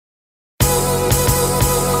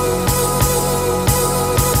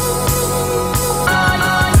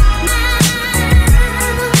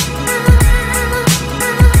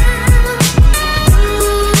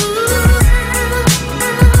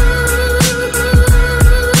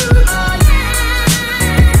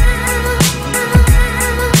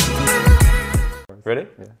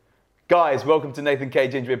Yeah. Guys, welcome to Nathan K.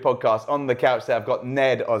 Gingerbeard podcast. On the couch there, I've got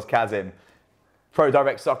Ned Ozkazim, Pro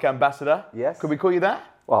Direct Soccer Ambassador. Yes. Could we call you that?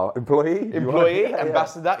 Well, employee,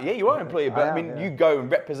 ambassador. Yeah, you are an employee, but I mean, you go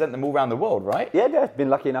and represent them all around the world, right? Yeah, I've been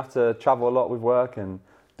lucky enough to travel a lot with work and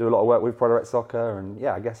do a lot of work with Pro Direct Soccer, and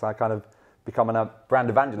yeah, I guess I kind of become a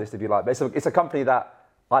brand evangelist, if you like. But it's a company that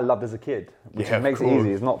I loved as a kid, which makes it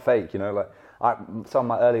easy. It's not fake, you know. Like some of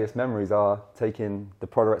my earliest memories are taking the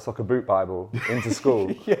Pro Direct Soccer boot Bible into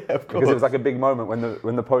school. Yeah, of course. Because it was like a big moment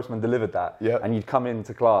when the postman delivered that, and you'd come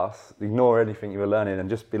into class, ignore anything you were learning, and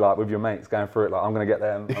just be like with your mates going through it, like I'm going to get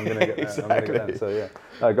them, I'm going to get them, Exactly. I'm going to get them. So yeah,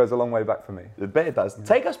 no, it goes a long way back for me. I bet it does.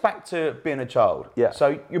 Take us back to being a child. Yeah.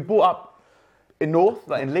 So you brought up in North,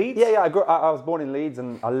 like in Leeds? Yeah. I was born in Leeds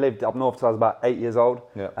and I lived up north till I was about 8 years old.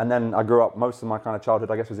 Yeah. And then I grew up, most of my kind of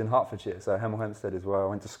childhood, I guess, was in Hertfordshire. So Hemel Hempstead is where I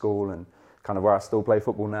went to school and kind of where I still play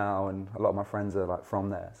football now. And a lot of my friends are like from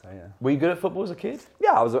there. So yeah. Were you good at football as a kid?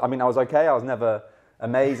 Yeah, I was okay. I was never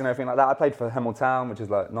amazed and everything like that. I played for Hemel Town, which is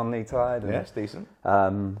like non-league side. And, yeah, it's decent.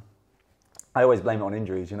 I always blame it on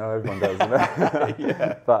injuries, you know, everyone does. You know?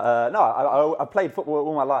 Yeah. But no, I played football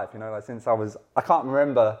all my life, you know, like since I can't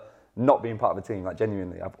remember not being part of a team, like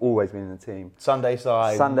genuinely. I've always been in a team. Sundays,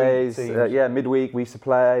 midweek we used to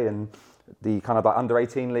play, and the kind of like under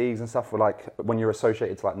 18 leagues and stuff were like when you're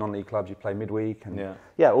associated to like non-league clubs, you play midweek, and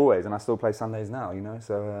always. And I still play Sundays now, you know.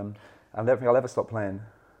 So I don't think I'll ever stop playing.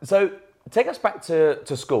 So take us back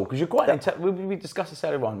to school, because you're quite we discussed this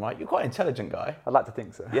earlier on, right? You're quite an intelligent guy. I'd like to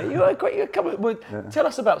think so. Yeah, you are great. Tell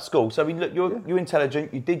us about school. So I mean, look, you're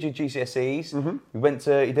intelligent. You did your GCSEs.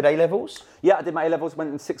 Mm-hmm. You did A levels. Yeah, I did my A levels.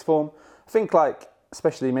 Went in sixth form. I think like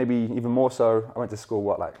especially maybe even more so. I went to school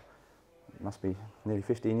it must be nearly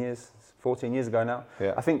 15 years, 14 years ago now.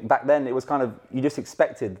 Yeah. I think back then it was kind of you just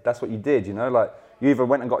expected that's what you did. You know, like. You either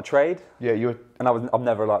went and got a trade, and I've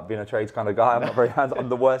never like been a trades kind of guy. I'm not very hands. I'm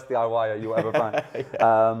the worst DIYer you'll ever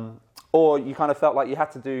find. Or you kind of felt like you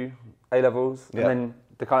had to do A levels, and then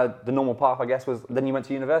the normal path, I guess, was then you went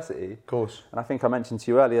to university. Of course. And I think I mentioned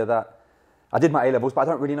to you earlier that I did my A levels, but I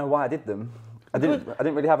don't really know why I did them. I didn't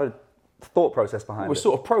really have a thought process behind it. We're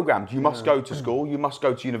sort of programmed. You must go to school. You must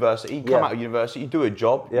go to university. You come out of university. You do a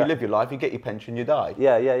job. You live your life. You get your pension. You die.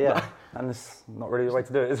 Yeah. And it's not really the way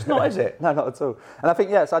to do it, is it? Not, is it? No, not at all. And I think,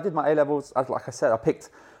 so I did my A-levels. Like I said, I picked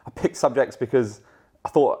subjects because I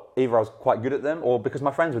thought either I was quite good at them or because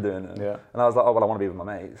my friends were doing them. Yeah. And I was like, oh, well, I want to be with my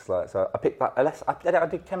mates. So I picked that. I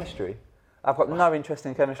did chemistry. I've got no interest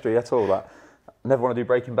in chemistry at all. Like, I never want to do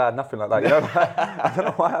Breaking Bad, nothing like that. You know? I don't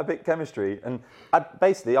know why I picked chemistry. And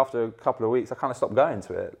basically, after a couple of weeks, I kind of stopped going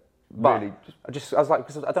to it. But really? I was like,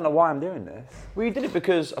 because I don't know why I'm doing this. Well, you did it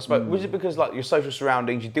because, I suppose, was it because like your social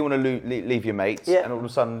surroundings, you didn't want to leave your mates, and all of a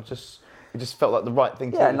sudden it just felt like the right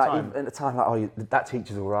thing to do at the time? At the time, that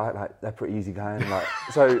teacher's all right, like they're pretty easy going. Like,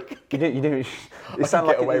 so you didn't it sounded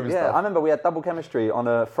like away with stuff. I remember we had double chemistry on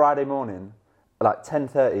a Friday morning, like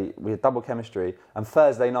 10:30. We had double chemistry, and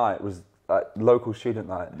Thursday night was like local student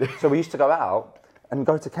night. So we used to go out and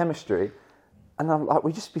go to chemistry. And I'm like,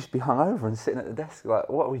 we just used to be hungover and sitting at the desk, like,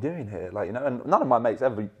 what are we doing here? Like, you know, and none of my mates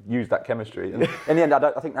ever used that chemistry. And in the end,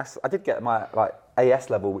 I did get my like AS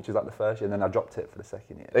level, which is like the first year, and then I dropped it for the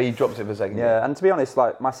second year. Oh, you dropped it for the second year? Yeah, and to be honest,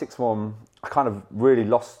 like my sixth form, I kind of really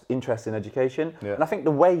lost interest in education. Yeah. And I think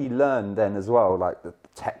the way you learn then as well, like the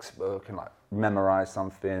textbook and like memorize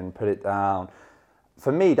something, put it down.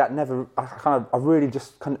 For me, that never. I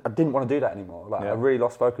didn't want to do that anymore. Like I really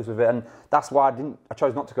lost focus with it, and that's why I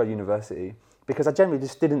chose not to go to university. Because I generally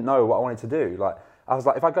just didn't know what I wanted to do. Like I was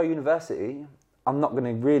like, if I go university, I'm not going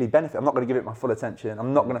to really benefit. I'm not going to give it my full attention.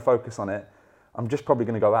 I'm not going to focus on it. I'm just probably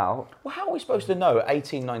going to go out. Well, how are we supposed to know at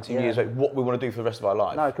 18, 19 years like, what we want to do for the rest of our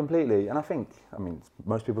life? No, completely. And I mean,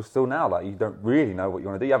 most people still now, like you don't really know what you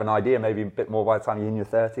want to do. You have an idea, maybe a bit more by the time you're in your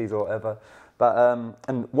 30s or whatever. But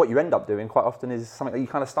and what you end up doing quite often is something that you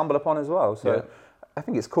kind of stumble upon as well. So I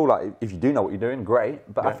think it's cool. Like if you do know what you're doing,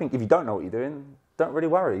 great. But I think if you don't know what you're doing, don't really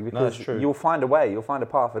worry, because you'll find a way, you'll find a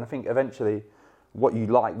path, and I think eventually what you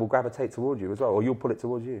like will gravitate towards you as well, or you'll pull it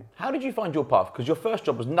towards you. How did you find your path? Because your first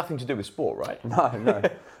job was nothing to do with sport, right? No.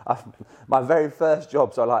 My very first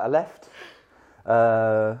job, so like I left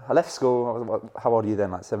school, how old are you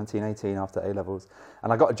then, like 17, 18 after A-levels,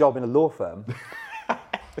 and I got a job in a law firm.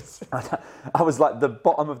 I was like the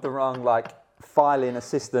bottom of the rung, like filing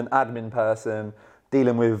assistant, admin person,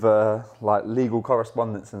 dealing with like legal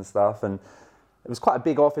correspondence and stuff, and it was quite a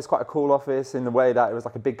big office, quite a cool office in the way that it was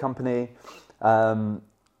like a big company.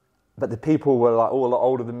 But the people were like all a lot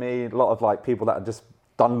older than me, a lot of like people that had just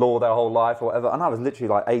done law their whole life or whatever. And I was literally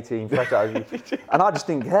like 18, fresh out of uni. And I just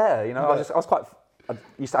didn't care, you know. I was quite I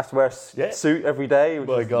used to have to wear a suit every day, which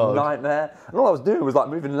was a nightmare. And all I was doing was like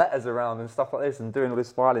moving letters around and stuff like this and doing all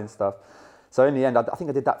this filing stuff. So in the end, I think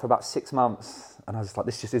I did that for about 6 months. And I was like,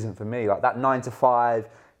 this just isn't for me. Like that 9 to 5,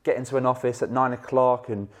 get into an office at 9 o'clock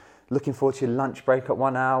and looking forward to your lunch break at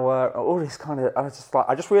 1 hour, all this kind of,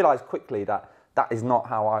 I just realised quickly that is not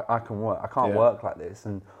how I can work. I can't work like this.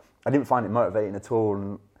 And I didn't find it motivating at all.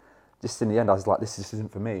 And just in the end, I was like, this just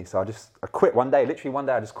isn't for me. So I quit one day. Literally one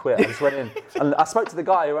day, I just quit. I just went in. And I spoke to the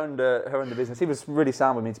guy who owned the business. He was really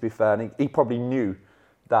sound with me, to be fair. And he probably knew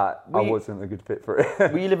that I wasn't a good fit for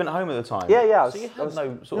it. Were you living at home at the time? Yeah. So you had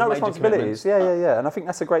no sort of no responsibilities. Yeah. And I think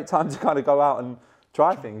that's a great time to kind of go out and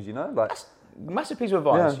try things, you know? Like, that's massive piece of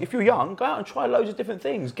advice. Yeah. If you're young, go out and try loads of different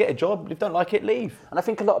things. Get a job. If you don't like it, leave. And I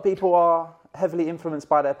think a lot of people are heavily influenced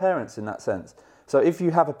by their parents in that sense. So if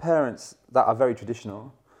you have parents that are very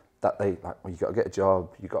traditional, that they like, well, you got to get a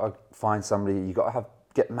job, you got to find somebody, you got to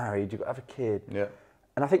get married, you got to have a kid. Yeah.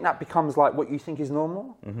 And I think that becomes like what you think is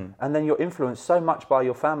normal. Mm-hmm. And then you're influenced so much by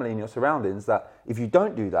your family and your surroundings that if you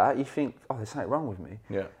don't do that, you think, oh, there's something wrong with me.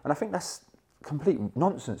 Yeah. And I think that's complete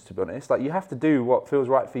nonsense, to be honest. Like, you have to do what feels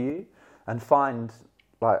right for you and find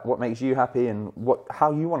like what makes you happy and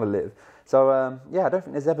how you want to live. So I don't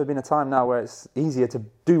think there's ever been a time now where it's easier to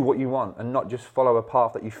do what you want and not just follow a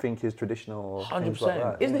path that you think is traditional. Or 100%. Like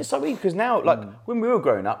that. Isn't it so easy? Because now, like when we were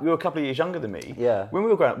growing up, you were a couple of years younger than me. Yeah. When we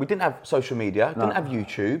were growing up, we didn't have social media, didn't have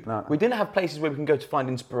YouTube, we didn't have places where we can go to find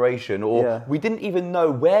inspiration, or we didn't even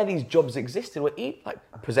know where these jobs existed. We're like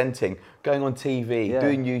presenting, going on TV,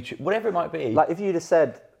 doing YouTube, whatever it might be. Like if you'd have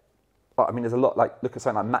said, I mean, there's a lot. Like look at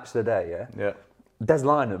something like Match of the Day. Yeah. Des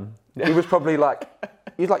Lynam. He was probably like,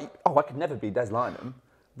 oh, I could never be Des Lynam.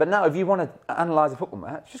 But now, if you want to analyse a football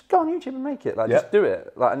match, just go on YouTube and make it. Like, just do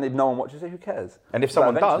it. Like, and if no one watches it, who cares? And if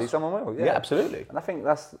someone eventually does, someone will. Yeah, absolutely. And I think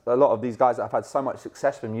that's a lot of these guys that have had so much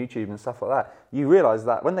success from YouTube and stuff like that. You realise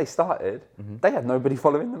that when they started, they had nobody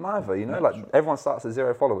following them either. You know, like everyone starts at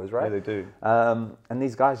 0 followers, right? Yeah, they do. And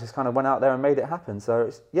these guys just kind of went out there and made it happen. So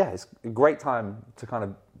it's a great time to kind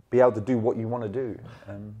of be able to do what you want to do.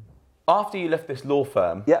 After you left this law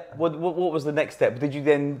firm, what was the next step? Did you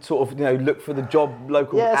then sort of look for the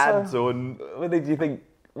local ads, or what did you think?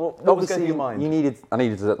 What was going through your mind? I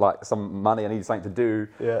needed like some money. I needed something to do.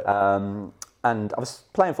 Yeah. And I was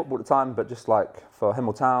playing football at the time, but just like for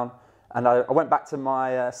Hemel Town. And I went back to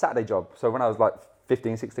my Saturday job. So when I was like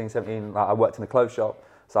 15, 16, 17, I worked in a clothes shop.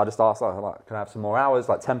 So I just asked, can I have some more hours,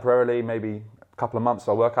 like temporarily, maybe couple of months,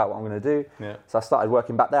 so I work out what I'm going to do. Yeah. So I started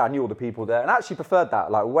working back there. I knew all the people there, and I actually preferred that,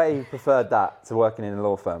 like way preferred that to working in a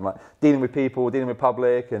law firm, like dealing with people, dealing with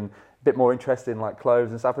public, and a bit more interested in like clothes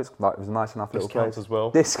and stuff. It was a nice enough little place as well.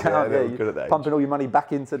 Discount, yeah, good at that pumping all your money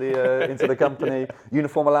back into the company,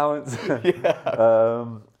 uniform allowance.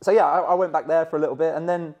 I went back there for a little bit, and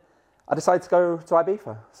then I decided to go to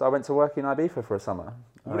Ibiza. So I went to work in Ibiza for a summer.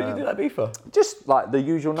 What did you do at Ibiza? Just like the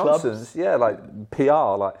usual Clubs? nonsense. Yeah, like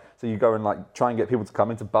PR. Like, so you go and like try and get people to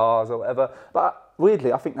come into bars or whatever. But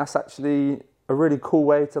weirdly, I think that's actually a really cool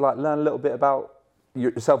way to like learn a little bit about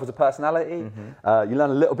yourself as a personality. Mm-hmm. You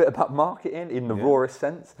learn a little bit about marketing in the rawest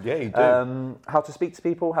sense. Yeah, you do. How to speak to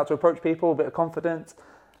people, how to approach people, a bit of confidence.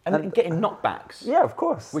 And getting knockbacks. Yeah, of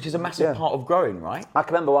course. Which is a massive part of growing, right? I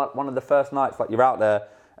can remember one of the first nights, like you're out there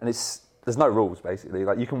and there's no rules basically.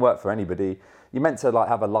 Like you can work for anybody. You're meant to like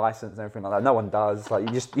have a license and everything like that. No one does. Like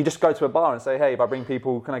you just go to a bar and say, hey, if I bring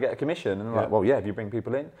people, can I get a commission? And I'm like, well, yeah, if you bring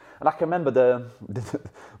people in. And I can remember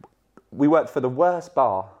we worked for the worst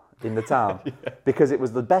bar in the town because it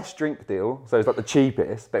was the best drink deal. So it was like the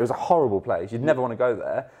cheapest, but it was a horrible place. You'd never want to go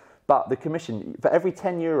there. But the commission, for every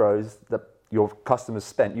 10 euros that your customers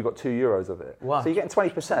spent, you got 2 euros of it. Wow. So you're getting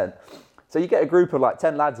 20%. So you get a group of like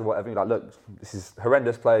 10 lads or whatever, and you're like, look, this is a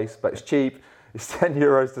horrendous place, but it's cheap. It's 10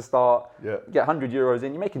 euros to start. Yeah. You get 100 euros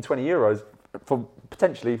in, you're making 20 euros for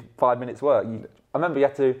potentially 5 minutes work. I remember you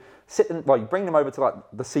had to you bring them over to like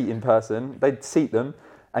the seating person, they'd seat them,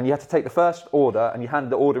 and you had to take the first order and you hand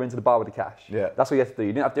the order into the bar with the cash. Yeah. That's what you had to do.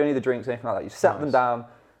 You didn't have to do any of the drinks or anything like that. You sat them down,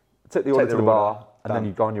 took the order to the bar, and then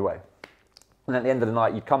you'd go on your way. And at the end of the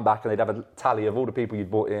night, you'd come back and they'd have a tally of all the people you'd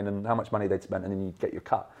brought in and how much money they'd spent, and then you'd get your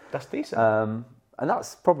cut. That's decent. And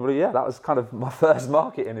that's probably, that was kind of my first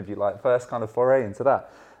marketing, if you like, first kind of foray into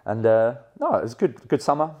that. And it was a good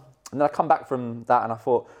summer. And then I come back from that and I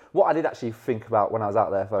thought, what I did actually think about when I was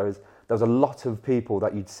out there, though, is there was a lot of people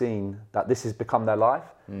that you'd seen that this has become their life.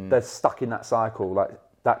 They're stuck in that cycle, like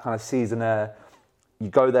that kind of season there. You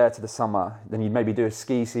go there to the summer, then you maybe do a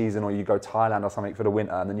ski season or you go Thailand or something for the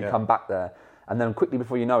winter, and then you come back there. And then quickly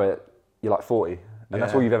before you know it, you're like 40. And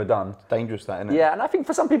that's all you've ever done. It's dangerous, that, isn't it? Yeah, and I think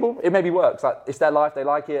for some people it maybe works. Like it's their life, they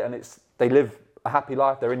like it, and they live a happy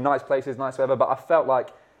life. They're in nice places, nice weather. But I felt like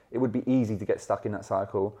it would be easy to get stuck in that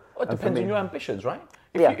cycle. Well, it depends on your ambitions, right?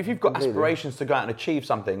 If you've got aspirations to go out and achieve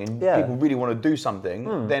something, and people really want to do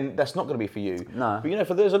something, then that's not going to be for you. No.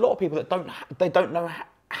 But there's a lot of people that don't know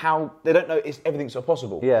how they don't know everything's so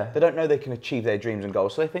possible. Yeah. They don't know they can achieve their dreams and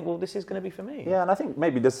goals, so they think, well, this is going to be for me. Yeah, and I think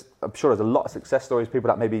maybe I'm sure there's a lot of success stories, people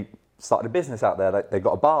that maybe started a business out there, they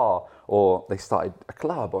got a bar or they started a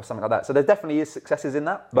club or something like that. So there definitely is successes in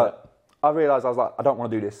that, but I realised I was like, I don't want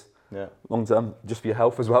to do this long term, just for your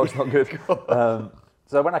health as well. It's not good.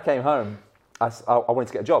 So when I came home, I wanted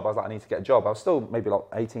to get a job. I was like, I need to get a job. I was still maybe like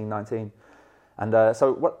 18, 19. And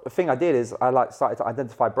so the thing I did is I started to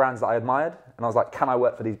identify brands that I admired, and I was like, can I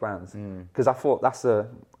work for these brands? Because I thought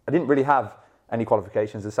I didn't really have any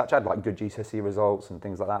qualifications as such. I had like good GCSE results and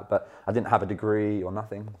things like that, but I didn't have a degree or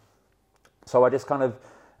nothing. So I just kind of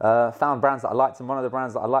found brands that I liked, and one of the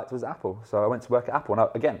brands that I liked was Apple. So I went to work at Apple, and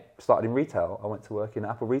again, started in retail. I went to work in an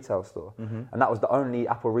Apple retail store, and that was the only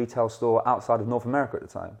Apple retail store outside of North America at the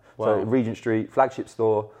time. Wow. So Regent Street, flagship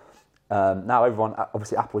store. Now everyone,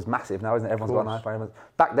 obviously Apple is massive now, isn't it? Everyone's got an iPhone.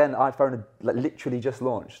 Back then, iPhone had literally just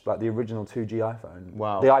launched, like the original 2G iPhone.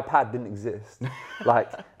 Wow. The iPad didn't exist.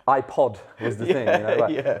 Like iPod was the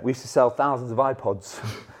thing. We used to sell thousands of iPods,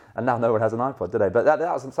 and now no one has an iPod, do they? But that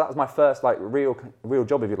was my first like real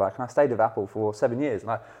job, if you like. And I stayed with Apple for 7 years,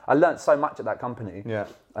 and I learned so much at that company. Yeah.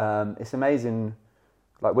 It's amazing.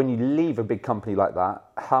 Like when you leave a big company like that,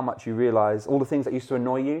 how much you realise all the things that used to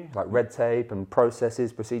annoy you, like red tape and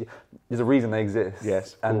processes, procedure. There's a reason they exist.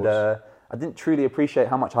 Yes, and I didn't truly appreciate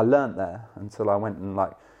how much I learned there until I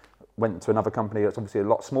went to another company that's obviously a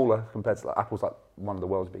lot smaller compared to Apple's like one of the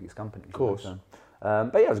world's biggest companies. Of course.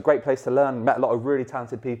 But yeah, it was a great place to learn. Met a lot of really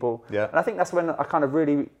talented people. Yeah. And I think that's when I kind of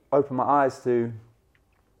really opened my eyes to.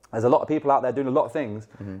 There's a lot of people out there doing a lot of things,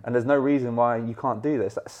 and there's no reason why you can't do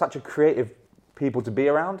this. That's such a creative people to be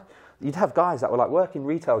around. You'd have guys that were like working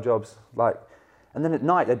retail jobs, and then at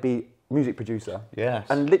night they'd be music producer. Yes.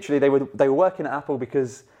 And literally they were working at Apple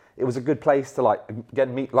because it was a good place to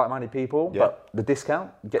meet like-minded people. Yeah. But the discount,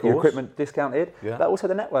 get your equipment discounted. Yeah. But also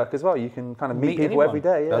the network as well. You can kind of meet people anyone. Every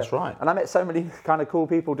day. Yeah. That's right. And I met so many kind of cool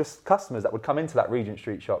people, just customers that would come into that Regent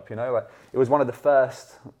Street shop. It was one of the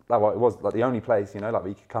first. It was like the only place. Where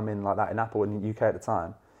you could come in like that in Apple in the UK at the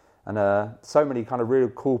time. And so many kind of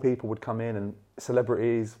really cool people would come in, and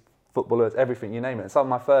celebrities, footballers, everything, you name it. Some of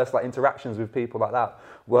my first interactions with people like that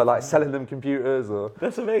were selling them computers or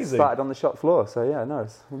that's amazing. Started on the shop floor. So yeah, no,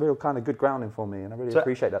 it's a real kind of good grounding for me, and I really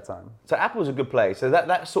appreciate that time. So Apple's a good place. So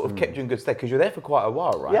that sort of kept you in good stead because you're there for quite a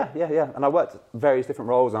while, right? Yeah. And I worked various different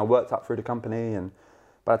roles, and I worked up through the company. And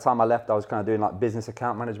by the time I left, I was kind of doing business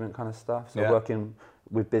account management kind of stuff. So working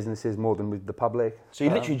with businesses more than with the public. So you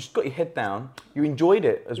literally just got your head down. You enjoyed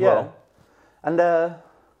it as well. And I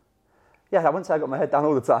wouldn't say I got my head down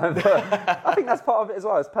all the time, but I think that's part of it as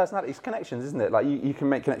well. It's personality, it's connections, isn't it? Like you can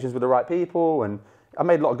make connections with the right people, and I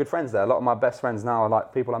made a lot of good friends there. A lot of my best friends now are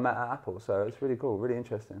people I met at Apple, so it's really cool, really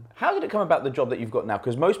interesting. How did it come about, the job that you've got now?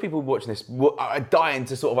 Because most people watching this are dying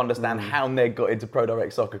to sort of understand how Ned got into Pro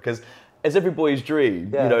Direct Soccer, because as every boy's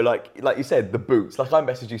dream, like you said, the boots. I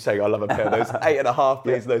messaged you saying I love a pair of those 8.5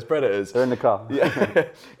 please, those Predators. They're in the car. Yeah,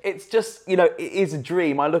 it's just it is a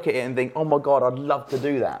dream. I look at it and think, oh my God, I'd love to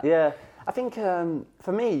do that. Yeah, I think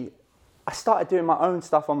for me, I started doing my own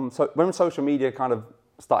stuff when social media kind of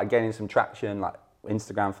started gaining some traction, like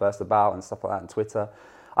Instagram first about and stuff like that, and Twitter.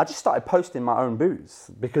 I just started posting my own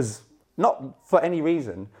boots because not for any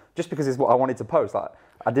reason, just because it's what I wanted to post.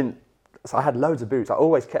 So I had loads of boots. I'm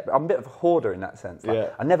a bit of a hoarder in that sense.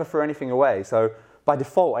 I never threw anything away. So by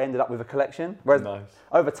default, I ended up with a collection. Whereas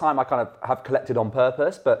over time, I kind of have collected on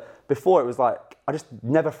purpose. But before, it was I just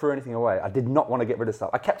never threw anything away. I did not want to get rid of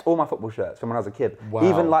stuff. I kept all my football shirts from when I was a kid. Wow.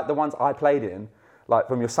 Even the ones I played in,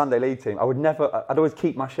 from your Sunday league team. I'd always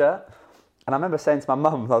keep my shirt. And I remember saying to my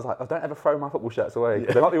mum, I was like, oh, don't ever throw my football shirts away,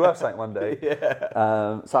 because they might be worth something one day.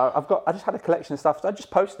 So I just had a collection of stuff, so I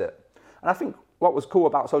just post it. And I think what was cool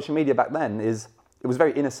about social media back then is it was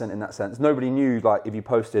very innocent in that sense. Nobody knew, if you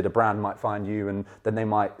posted, a brand might find you and then they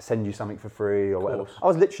might send you something for free or whatever. I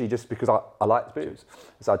was literally just because I liked boots.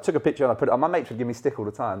 So I took a picture and I put it on. My mates would give me stick all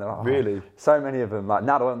the time. They're like, really? So many of them.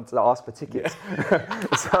 Now they want to ask for tickets.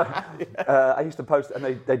 I used to post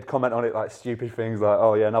and they'd comment on it stupid things like,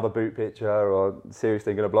 oh yeah, another boot picture, or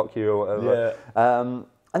seriously going to block you or whatever. Yeah.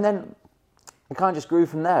 And then it kind of just grew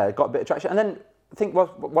from there. It got a bit of traction. And then think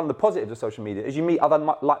one of the positives of social media is you meet other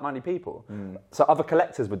like-minded people. So other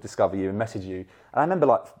collectors would discover you and message you. And I remember,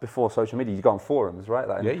 like, before social media, you go on forums, right?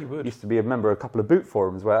 Like, yeah, you would. Used to be a member of a couple of boot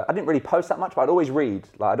forums where I didn't really post that much, but I'd always read.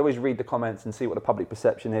 Like, I'd always read the comments and see what the public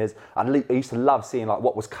perception is. I used to love seeing, like,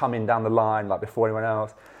 what was coming down the line, like, before anyone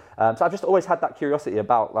else. So I've just always had that curiosity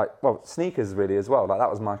about, like, well, sneakers really as well. Like, that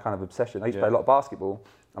was my kind of obsession. I used to play a lot of basketball,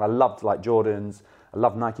 and I loved, like, Jordans. I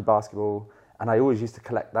loved Nike basketball. And I always used to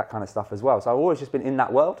collect that kind of stuff as well. So I've always just been in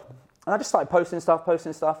that world. And I just started posting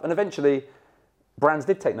stuff. And eventually, brands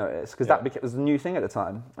did take notice because that was the new thing at the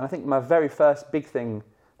time. And I think my very first big thing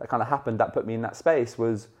that kind of happened that put me in that space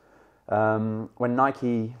was when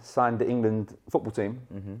Nike signed the England football team.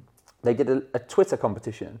 Mm-hmm. They did a Twitter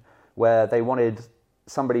competition where they wanted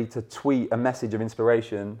somebody to tweet a message of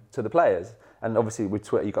inspiration to the players. And obviously with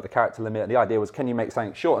Twitter, you've got the character limit. And the idea was, can you make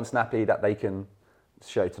something short and snappy that they can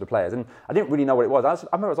show to the players? And I didn't really know what it was. I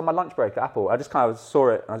remember it was on my lunch break at Apple. I just kind of saw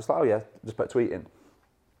it and I was like, oh yeah, just put a tweet in.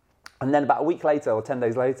 And then about a week later or 10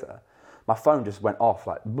 days later, my phone just went off,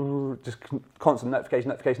 like, just constant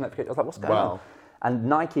notification. I was like, what's going on? And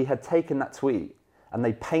Nike had taken that tweet and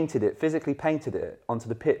they physically painted it onto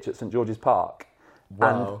the pitch at St. George's Park.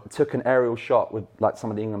 And took an aerial shot with, like, some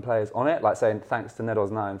of the England players on it, like saying thanks to Ned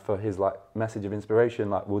Oz9 for his, like, message of inspiration,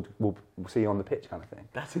 like we'll see you on the pitch kind of thing.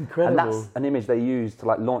 That's incredible. And that's an image they used to,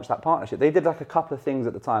 like, launch that partnership. They did, like, a couple of things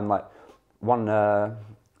at the time, like one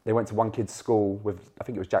they went to one kid's school with, I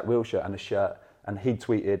think it was Jack Wilshere, and a shirt, and he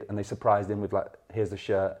tweeted and they surprised him with, like, here's the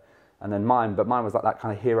shirt, and then mine was like that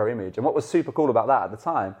kind of hero image. And what was super cool about that at the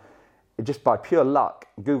time, it just by pure luck,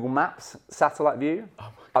 Google Maps satellite view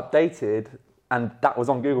updated. And that was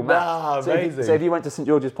on Google Maps. Amazing. So if you went to St.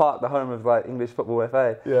 George's Park, the home of, like, English Football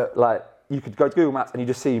FA, like, you could go to Google Maps and you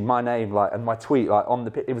just see my name, like, and my tweet, like, on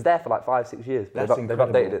the pitch. It was there for like 5-6 years. They've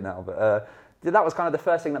updated it now, but that was kind of the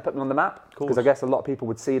first thing that put me on the map, because I guess a lot of people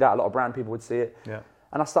would see that, a lot of brand people would see it. Yeah.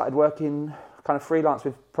 And I started working kind of freelance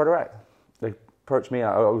with ProDirect. They approached me.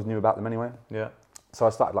 I always knew about them anyway. Yeah. So I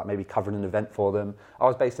started, like, maybe covering an event for them. I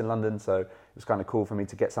was based in London, so it was kind of cool for me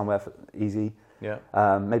to get somewhere easy. Yeah.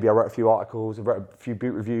 Maybe I wrote a few articles, I wrote a few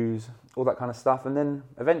boot reviews, all that kind of stuff. And then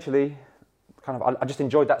eventually, kind of, I just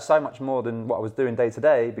enjoyed that so much more than what I was doing day to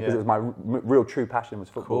day, because it was my real true passion was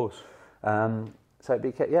football. Of course. So it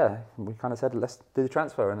became, we kind of said, let's do the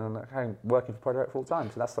transfer, and I'm kind of working for ProDirect full time.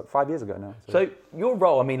 So that's like 5 years ago now. So your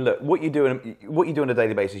role, I mean, look, what you do on a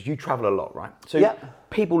daily basis, you travel a lot, right? So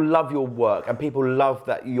people love your work, and people love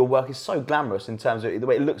that your work is so glamorous in terms of the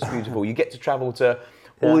way it looks beautiful. You get to travel to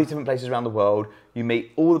all these different places around the world. You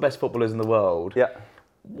meet all the best footballers in the world. Yeah.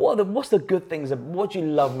 What's the good things? What do you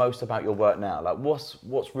love most about your work now? Like, what's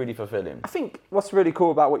really fulfilling? I think what's really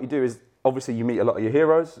cool about what you do is, obviously, you meet a lot of your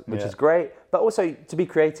heroes, which is great, but also to be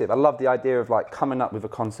creative. I love the idea of, like, coming up with a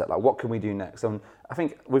concept, like, what can we do next? And I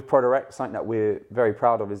think with ProDirect, something that we're very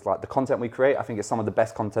proud of is, like, the content we create. I think it's some of the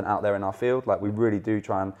best content out there in our field. Like, we really do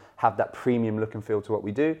try and have that premium look and feel to what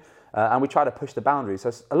we do. And we try to push the boundaries.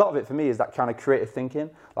 So a lot of it for me is that kind of creative thinking.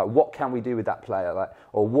 Like, what can we do with that player? Like,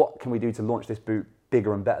 or what can we do to launch this boot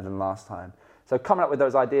bigger and better than last time? So coming up with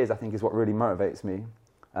those ideas, I think, is what really motivates me.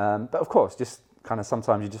 But of course, just kind of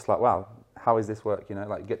sometimes you're just like, wow, how is this work? You know,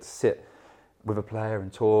 like, you get to sit with a player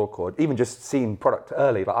and talk, or even just seeing product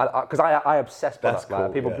early. Like, because I obsess product. That's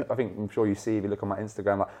like, cool, people, I think, I'm sure you see if you look on my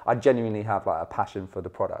Instagram. Like, I genuinely have, like, a passion for the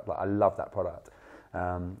product. Like, I love that product.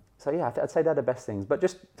 So yeah, I'd say they're the best things. But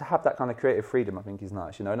just to have that kind of creative freedom, I think, is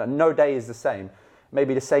nice. You know, no day is the same.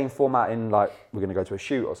 Maybe the same format in, like, we're going to go to a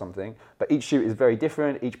shoot or something, but each shoot is very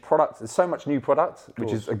different. Each product, there's so much new product,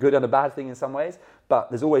 which is a good and a bad thing in some ways.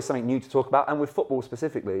 But there's always something new to talk about. And with football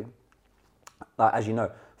specifically, like, as you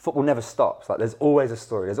know, football never stops. Like, there's always a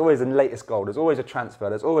story. There's always the latest goal. There's always a transfer.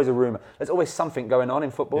 There's always a rumour. There's always something going on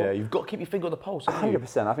in football. Yeah, you've got to keep your finger on the pulse.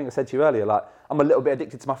 100%. I think I said to you earlier, like, I'm a little bit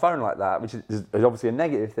addicted to my phone like that, which is obviously a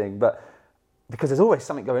negative thing, but because there's always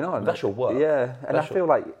something going on. That's your work. Yeah, and I feel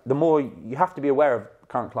like the more you have to be aware of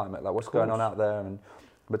current climate, like what's going on out there,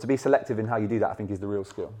 but to be selective in how you do that, I think, is the real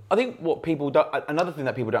skill. I think another thing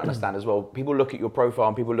that people don't understand as well, people look at your profile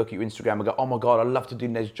and people look at your Instagram and go, oh my God, I love to do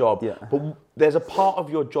Ned's job. Yeah. But there's a part of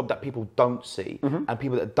your job that people don't see and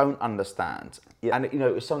people that don't understand. Yeah. And, you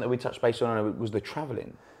know, it's something that we touched base on, and it was the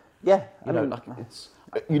travelling. Yeah.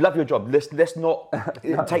 You love your job. Let's not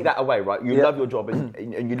take that away, right? You love your job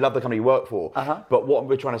and you love the company you work for. But what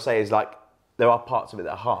we're trying to say is, like, there are parts of it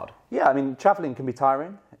that are hard. Yeah, I mean, travelling can be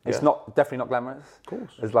tiring. It's definitely not glamorous. Of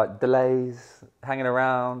course. There's, like, delays, hanging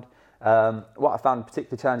around. What I found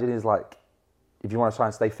particularly challenging is, like, if you want to try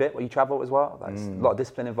and stay fit while you travel as well, there's a lot of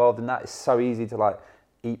discipline involved in that. It's so easy to, like,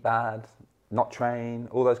 eat bad, not train,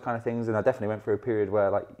 all those kind of things. And I definitely went through a period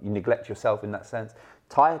where like you neglect yourself in that sense.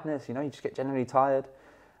 Tiredness, you just get generally tired.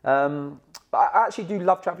 But I actually do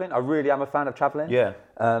love travelling. I really am a fan of travelling. Yeah.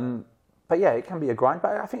 But yeah, it can be a grind.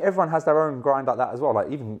 But I think everyone has their own grind like that as well. Like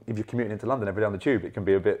even if you're commuting into London every day on the tube, it can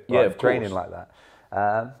be a bit draining like that.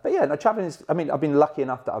 But yeah, no, travelling is. I mean, I've been lucky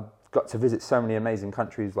enough that I've got to visit so many amazing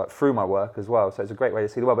countries like through my work as well. So it's a great way to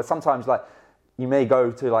see the world. But sometimes like you may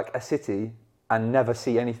go to like a city and never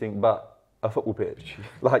see anything but a football pitch.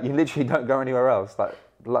 Like you literally don't go anywhere else. Like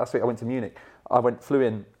last week I went to Munich. Flew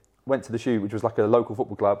in, went to the Shoe, which was like a local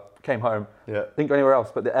football club. Came home. Yeah. Didn't go anywhere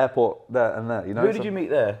else but the airport there and there. Who did you meet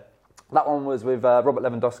there? That one was with Robert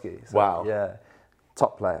Lewandowski. So, wow. Yeah,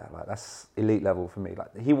 top player. Like that's elite level for me.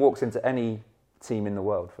 Like he walks into any team in the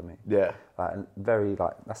world for me. Yeah. And very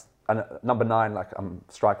like that's and number 9. Like I'm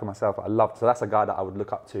striker myself. I love so that's a guy that I would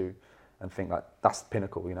look up to, and think like that's the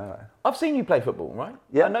pinnacle. Like. I've seen you play football, right?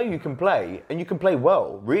 Yeah. I know you can play, and you can play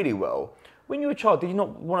well, really well. When you were a child, did you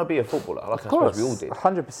not want to be a footballer? Like of course, I suppose we all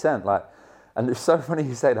did. 100%. Like, and it's so funny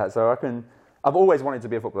you say that. So I've always wanted to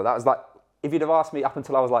be a footballer. That was like. If you'd have asked me up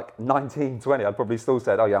until I was like 19, 20, I'd probably still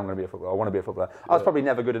said, oh yeah, I'm going to be a footballer. I want to be a footballer. I was probably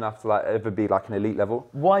never good enough to like ever be like an elite level.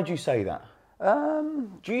 Why do you say that?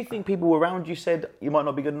 Do you think people around you said you might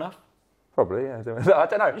not be good enough? Probably, yeah. I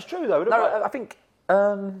don't know. It's true though. No, I think, I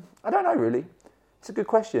don't know really. It's a good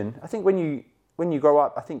question. I think when you grow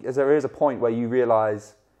up, I think there is a point where you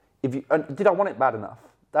realise, did I want it bad enough?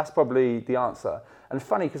 That's probably the answer. And it's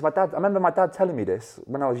funny because I remember my dad telling me this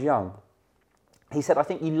when I was young. He said, I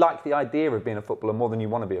think you like the idea of being a footballer more than you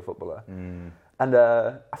want to be a footballer. And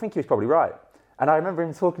I think he was probably right. And I remember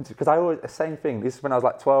him talking to, because I always, the same thing, this is when I was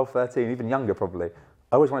like 12, 13, even younger probably,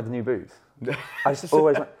 I always wanted new boots. I just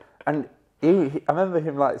always, and I remember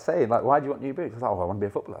him like saying, like, why do you want new boots? I was like, oh, I want to be a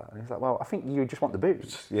footballer. And he's like, well, I think you just want the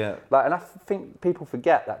boots. Yeah. Like, and I think people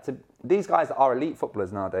forget that these guys that are elite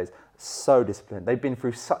footballers nowadays, so disciplined. They've been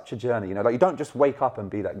through such a journey, like you don't just wake up and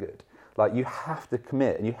be that good. Like you have to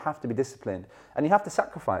commit and you have to be disciplined and you have to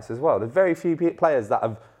sacrifice as well. There's very few players that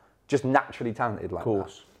have just naturally talented like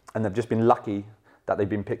that. And they've just been lucky that they've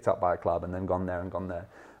been picked up by a club and then gone there and gone there.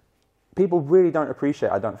 People really don't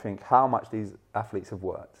appreciate, I don't think, how much these athletes have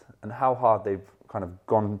worked and how hard they've kind of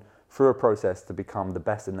gone through a process to become the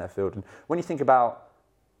best in their field. And when you think about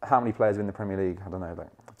how many players are in the Premier League, I don't know, like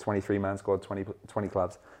 23-man squad, 20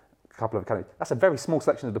 clubs, a couple of academies. That's a very small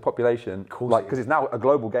selection of the population, like because it's now a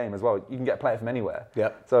global game as well. You can get a player from anywhere.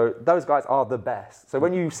 Yeah. So those guys are the best. So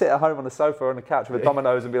when you sit at home on the sofa or on the couch with a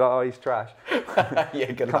Domino's and be like, oh, he's trash.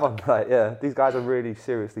 Yeah, come on, like, yeah. These guys are really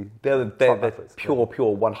seriously. They're pure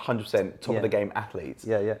 100% top of the game athletes.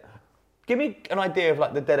 Yeah, yeah. Give me an idea of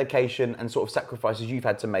like the dedication and sort of sacrifices you've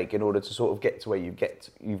had to make in order to sort of get to where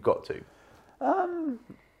you've got to.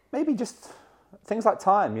 Maybe just things like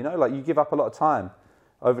time. Like you give up a lot of time.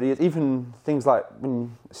 Over the years, even things like, it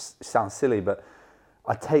sounds silly, but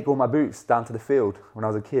I'd take all my boots down to the field when I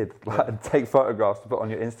was a kid. Like, I'd take photographs to put on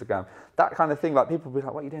your Instagram. That kind of thing, like people would be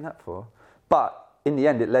like, what are you doing that for? But in the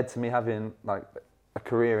end, it led to me having like a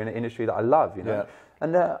career in an industry that I love, Yeah.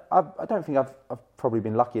 And I don't think I've probably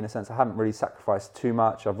been lucky in a sense. I haven't really sacrificed too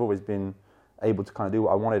much. I've always been able to kind of do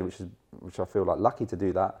what I wanted, which I feel like lucky to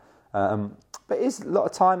do that. But it is a lot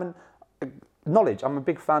of time and knowledge. I'm a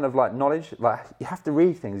big fan of like knowledge. Like you have to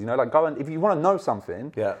read things, like go and if you want to know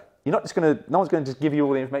something, you're not just no one's going to just give you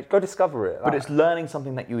all the information. Go discover it. But it's learning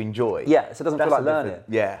something that you enjoy. Yeah, so it doesn't feel like learning.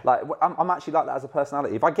 Yeah. Like I'm actually like that as a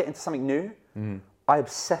personality. If I get into something new, I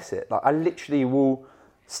obsess it. Like I literally will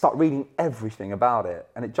start reading everything about it,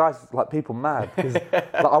 and it drives like people mad because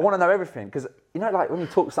like, I want to know everything. Because like when you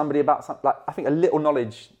talk to somebody about something, like I think a little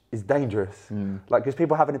knowledge is dangerous, like because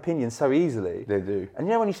people have an opinion so easily. They do. And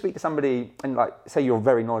when you speak to somebody and like say you're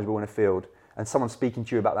very knowledgeable in a field, and someone's speaking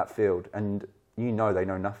to you about that field, and they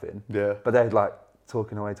know nothing. Yeah. But they're like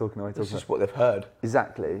talking away. It's just what they've heard.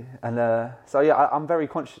 Exactly. And so yeah, I'm very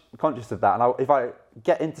conscious of that. And if I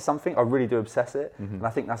get into something, I really do obsess it. And I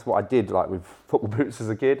think that's what I did like with football boots as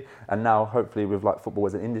a kid, and now hopefully with like football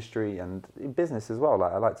as an industry and in business as well.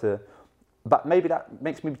 Like I like to, but maybe that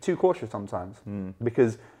makes me too cautious sometimes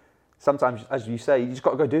because. Sometimes, as you say, you just got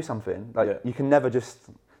to go do something. Like you can never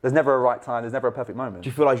there's never a right time, there's never a perfect moment. Do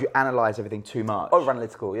you feel like you analyse everything too much? Over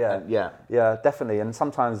analytical, yeah. Yeah, definitely. And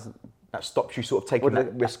sometimes that stops you sort of taking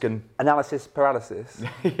that risk and... Analysis paralysis.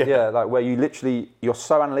 Like where you're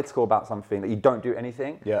so analytical about something that you don't do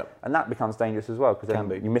anything. Yeah. And that becomes dangerous as well because then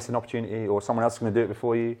you miss an opportunity or someone else is going to do it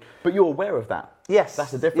before you. But you're aware of that? Yes.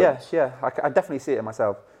 That's the difference? Yes, yeah. I definitely see it in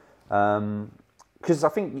myself. Because I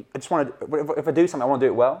think I just want to, if I do something, I want to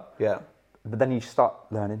do it well. Yeah. but then you start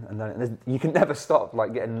learning and learning. You can never stop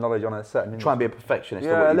like getting knowledge on a certain industry. Try and be a perfectionist.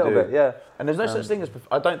 Yeah, a little bit. Yeah. And there's no such thing as.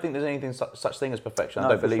 I don't think there's anything such thing as perfection. I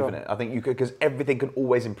don't believe in it. I think you could, because everything can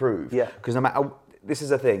always improve. Yeah. Because no matter, this is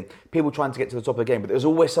the thing. People trying to get to the top of the game, but there's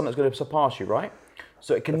always something that's going to surpass you, right?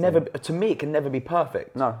 So it can never. To me, it can never be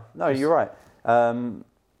perfect. No, you're right. And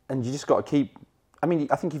you just got to keep. I mean,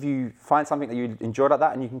 I think if you find something that you enjoy like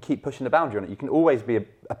that and you can keep pushing the boundary on it, you can always be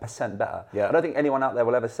a percent better. Yeah. I don't think anyone out there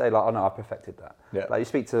will ever say, like, oh no, I perfected that. Yeah. Like, you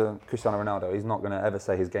speak to Cristiano Ronaldo, he's not going to ever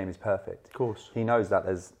say his game is perfect. Of course. He knows that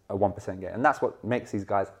there's a 1% game. And that's what makes these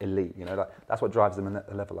guys elite, you know, like, that's what drives them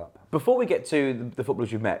a level up. Before we get to the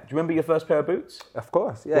footballers you've met, do you remember your first pair of boots? Of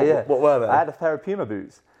course, yeah. What were they? I had a pair of Puma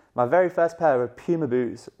boots. My very first pair of Puma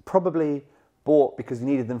boots, probably bought because you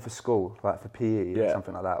needed them for school, like for PE or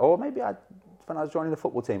something like that. Or maybe when I was joining the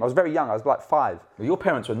football team. I was very young, I was like 5. Well, your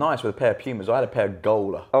parents were nice with a pair of Pumas. I had a pair of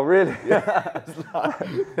Gola. Oh, really? Yeah.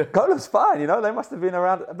 Gola's fine, you know, they must have been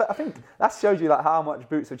around. But I think that shows you like how much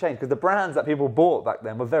boots have changed, because the brands that people bought back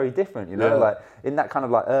then were very different, you know, like in that kind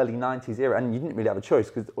of like early 90s era, and you didn't really have a choice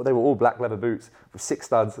because they were all black leather boots with 6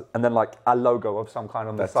 studs and then like a logo of some kind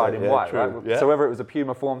on the side in white, right? Yeah. So whether it was a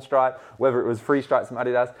Puma form stripe, whether it was 3 stripes from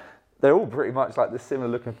Adidas, they're all pretty much like this similar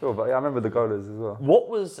look and feel, but yeah, I remember the Golas as well. What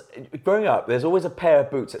was, growing up, there's always a pair of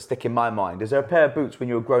boots that stick in my mind. Is there a pair of boots when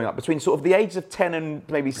you were growing up, between sort of the ages of 10 and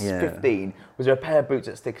maybe 15, was there a pair of boots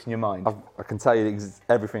that sticks in your mind? I can tell you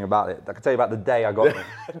everything about it. I can tell you about the day I got them.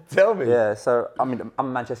 Tell me. Yeah, so I mean, I'm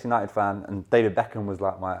a Manchester United fan, and David Beckham was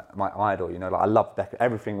like my idol, you know, like I loved Beckham,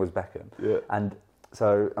 everything was Beckham. Yeah. And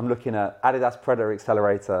so I'm looking at Adidas Predator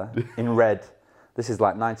Accelerator in red. This is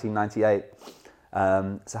like 1998.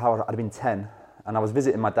 So I'd have been 10. And I was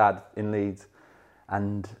visiting my dad in Leeds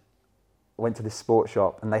and went to this sports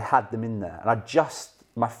shop and they had them in there. And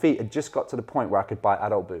my feet had just got to the point where I could buy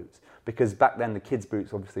adult boots, because back then the kids'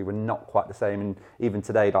 boots obviously were not quite the same. And even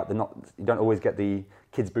today, like you don't always get the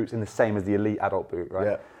kids' boots in the same as the elite adult boot, right?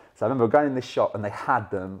 Yeah. So I remember going in this shop and they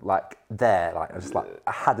had them like there, like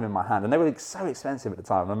I had them in my hand, and they were like, so expensive at the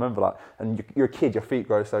time. And I remember like, and you're a kid, your feet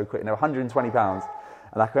grow so quick, and they were £120.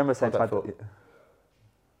 And I can remember saying to my dad,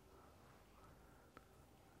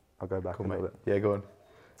 I'll go back a little bit. Yeah, go on.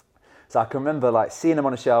 So I can remember like seeing them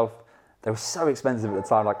on a shelf. They were so expensive at the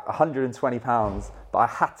time, like £120, but I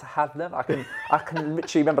had to have them. I can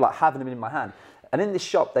literally remember like having them in my hand. And in this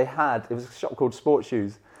shop it was a shop called Sports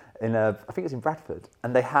Shoes I think it was in Bradford,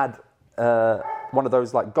 and they had one of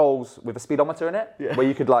those like goals with a speedometer in it, where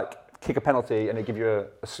you could like kick a penalty and it give you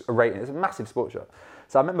a rating. It's a massive sports shop.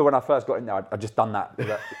 So I remember when I first got in there, I'd just done that.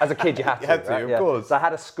 As a kid, you had to, right? Of course. So I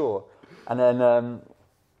had a score, and then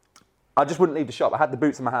I just wouldn't leave the shop. I had the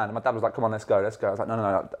boots in my hand, and my dad was like, "Come on, let's go." I was like,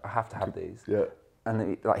 "No, I have to have these." Yeah.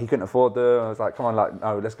 And he couldn't afford them. I was like, "Come on, like,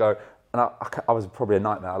 no, let's go." And I was probably a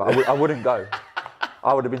nightmare. Like, I wouldn't go.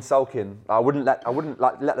 I would have been sulking. I wouldn't let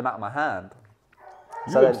them out of my hand.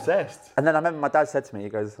 You were obsessed. And then I remember my dad said to me, he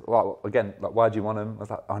goes, "Well, again, like, why do you want them?" I was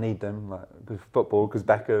like, "I need them, like, because football, because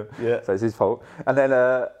Beckham." Yeah. So it's his fault. And then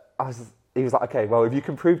he was like, "Okay, well, if you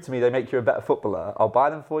can prove to me they make you a better footballer, I'll buy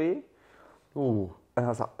them for you." Ooh. And I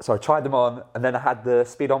was like, so I tried them on, and then I had the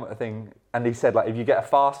speedometer thing, and he said, like, if you get a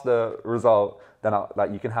faster result, then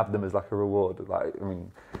you can have them as like a reward. Like, I mean,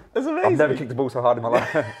 that's amazing. I've never kicked a ball so hard in my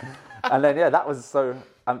life. And then that was so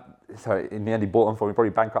in the end he bought them for me,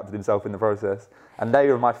 probably bankrupted himself in the process. And they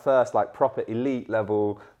were my first like proper elite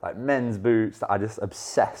level like men's boots that I just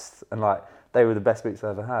obsessed, and like they were the best boots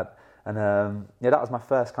I ever had. And that was my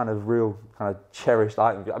first kind of real kind of cherished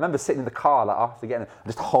item. I remember sitting in the car like after getting them,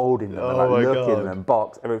 just holding them and like looking and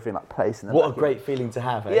box everything, like placing them. What a great feeling to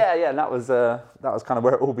have, eh? Yeah, and that was kind of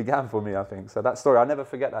where it all began for me, I think. So that story, I'll never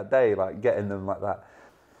forget that day, like getting them like that.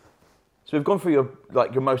 So we've gone through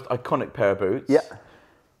your most iconic pair of boots. Yeah.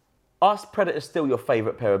 Are Predators still your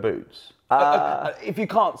favourite pair of boots? If you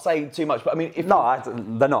can't say too much, but I mean, they're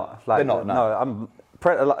not. Like, they're not. No,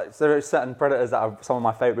 there are certain Predators that are some of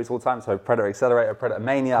my favourites all time. So Predator Accelerator, Predator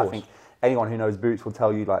Mania. I think anyone who knows boots will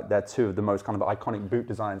tell you like they're two of the most kind of iconic boot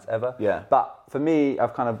designs ever. Yeah. But for me,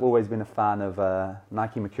 I've kind of always been a fan of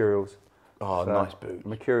Nike Mercurials. Oh, so nice boot.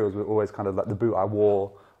 Mercurials were always kind of like the boot I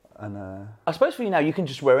wore. And I suppose for you now, you can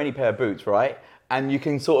just wear any pair of boots, right? And you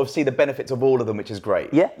can sort of see the benefits of all of them, which is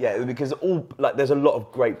great. Yeah. Yeah, because there's a lot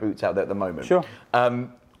of great boots out there at the moment. Sure.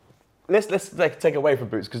 Let's take away from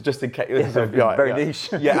boots, because just in case... very niche.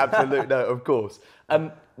 Yeah, absolutely. No, of course.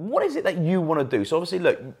 What is it that you want to do? So obviously,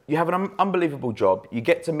 look, you have an unbelievable job. You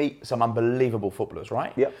get to meet some unbelievable footballers,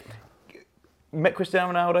 right? Yep. You met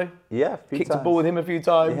Cristiano Ronaldo? Yeah, Kicked a ball with him a few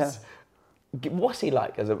times. Yeah. What's he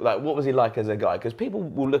like what was he like as a guy? Because people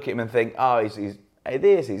will look at him and think, oh, he's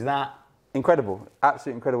this, he's that. incredible,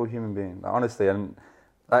 absolutely incredible human being, like, honestly. And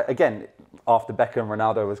again, after Beckham,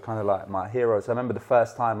 Ronaldo was kind of like my hero. So I remember the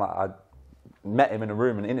first time like, I met him in a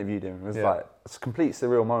room and interviewed him. It was like it's a complete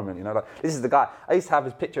surreal moment, you know. Like this is the guy. I used to have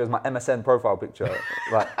his picture as my MSN profile picture,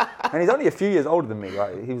 like, and he's only a few years older than me.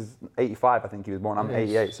 Like he was 85, I think he was born. I'm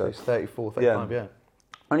 88, so he's 34, 35, yeah.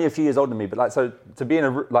 Only a few years older than me, but like so to be in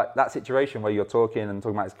a like that situation where you're talking and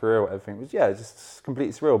talking about his career or everything was it's just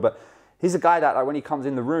completely surreal. But he's a guy that like when he comes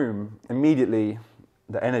in the room, immediately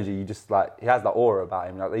the energy you just like he has that aura about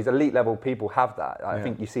him. Like these elite level people have that. I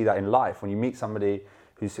think you see that in life when you meet somebody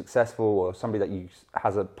who's successful or somebody that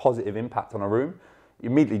has a positive impact on a room.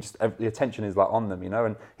 Immediately, just the attention is like on them, you know.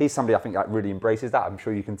 And he's somebody I think that really embraces that. I'm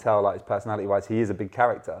sure you can tell, like his personality-wise, he is a big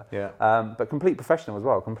character. Yeah. But complete professional as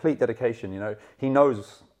well, complete dedication. You know, he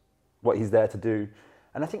knows what he's there to do.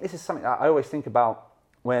 And I think this is something that I always think about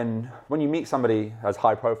when you meet somebody as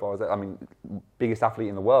high profile as I mean, biggest athlete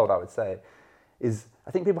in the world, I would say, is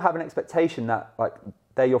I think people have an expectation that like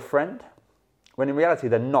they're your friend. When in reality,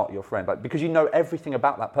 they're not your friend. Like, because you know everything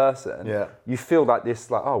about that person, you feel like this,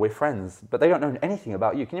 like, oh, we're friends. But they don't know anything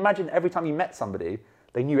about you. Can you imagine every time you met somebody,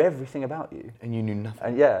 they knew everything about you? And you knew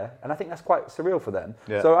nothing. And and I think that's quite surreal for them.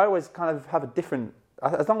 Yeah. So I always kind of have a different,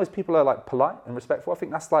 as long as people are like polite and respectful, I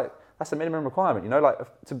think that's a minimum requirement. You know, like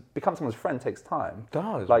to become someone's friend takes time. It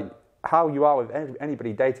does. Like how you are with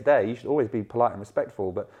anybody day to day, you should always be polite and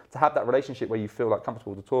respectful. But to have that relationship where you feel like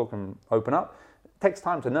comfortable to talk and open up, takes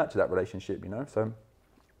time to nurture that relationship, you know. So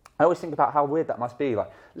I always think about how weird that must be.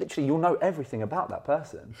 Like literally, you'll know everything about that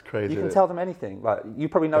person. It's crazy. You can tell them anything. Like you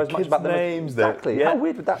probably know as much about them. Names, exactly. How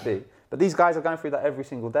weird would that be? But these guys are going through that every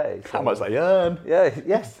single day. So, how much they earn? Yeah.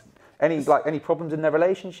 Yes. Any problems in their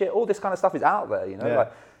relationship? All this kind of stuff is out there, you know.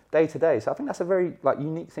 Like day to day. So I think that's a very like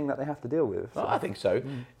unique thing that they have to deal with. So. I think so.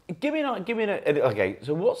 Give me okay.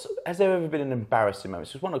 So has there ever been an embarrassing moment?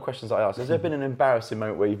 It's just one of the questions I asked. Has there been an embarrassing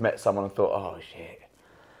moment where you've met someone and thought, oh shit,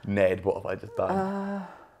 Ned, what have I just done?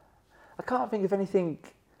 I can't think of anything.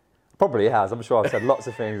 Probably has. I'm sure I've said lots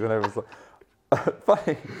of things and everyone's like,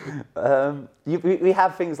 funny. We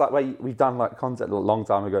have things like where we've done like content a long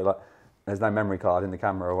time ago, like there's no memory card in the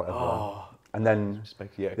camera or whatever. Oh, and then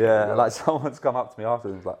like someone's come up to me afterwards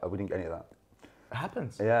and was like, oh, we didn't get any of that. It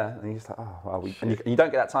happens. Yeah, and you're just like, oh, well, and you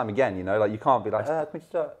don't get that time again, you know, like you can't be like, can we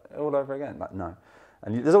start all over again? Like, no.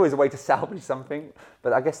 And there's always a way to salvage something,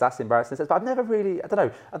 but I guess that's embarrassing. But I've never really, I don't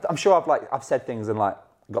know, I'm sure I've said things and like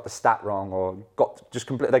got the stat wrong or got just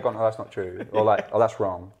completely, they've gone, oh, that's not true, or like, oh, that's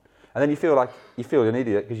wrong. And then you feel an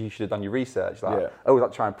idiot because you should have done your research. Like, always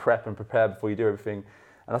like try and prep and prepare before you do everything.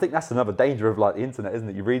 And I think that's another danger of like the internet, isn't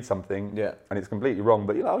it? You read something and it's completely wrong,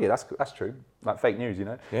 but you're like, oh yeah, that's true. Like fake news, you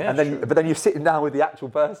know? Yeah, but then you're sitting down with the actual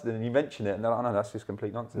person and you mention it and they're like, oh no, that's just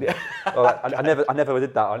complete nonsense. Yeah. Or like, I never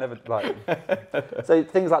did that. I never like, so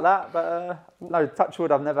things like that. But no, touch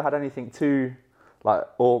wood, I've never had anything too like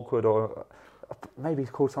awkward or maybe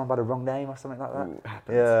called someone by the wrong name or something like that. Ooh,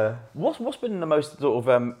 happens. Yeah. What's been the most sort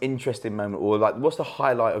of interesting moment, or like what's the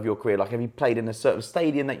highlight of your career? Like, have you played in a certain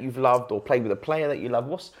stadium that you've loved, or played with a player that you love?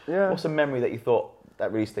 What's a memory that you thought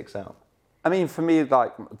that really sticks out? I mean, for me,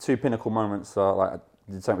 like two pinnacle moments are like I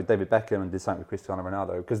did something with David Beckham and did something with Cristiano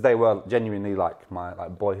Ronaldo because they were genuinely like my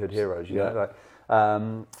like boyhood heroes. You know,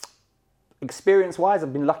 like experience-wise,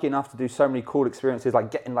 I've been lucky enough to do so many cool experiences, like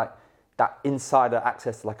getting like that insider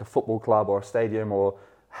access to like a football club or a stadium or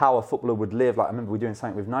how a footballer would live. Like I remember we were doing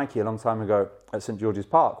something with Nike a long time ago at St George's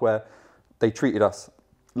Park where they treated us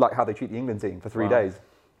like how they treat the England team for 3 days.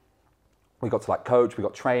 We got to like coach, we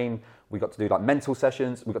got train, we got to do like mental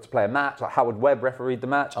sessions, we got to play a match, like Howard Webb refereed the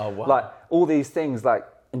match. Oh, wow. Like all these things, like,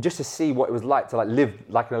 and just to see what it was like to like live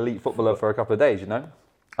like an elite footballer for a couple of days, you know?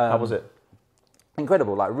 How was it?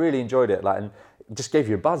 Incredible, like really enjoyed it. Like, and just gave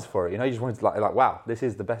you a buzz for it, you know. You just wanted to like, wow, this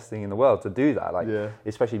is the best thing in the world to do that. Like,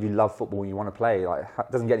 especially if you love football and you want to play, like,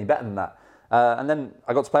 it doesn't get any better than that. And then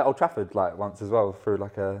I got to play at Old Trafford like once as well through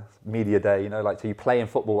like a media day, you know, like so you play in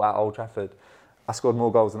football at Old Trafford. I scored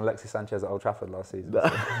more goals than Alexis Sanchez at Old Trafford last season. So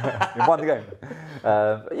we won the game.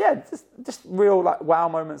 But yeah, just real like wow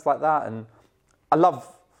moments like that, and I love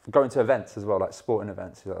going to events as well, like sporting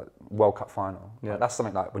events, like World Cup final. Yeah, like, that's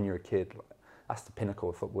something like when you're a kid. Like, that's the pinnacle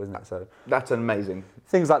of football, isn't it? So that's amazing.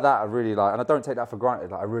 Things like that I really like, and I don't take that for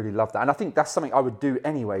granted. Like I really love that, and I think that's something I would do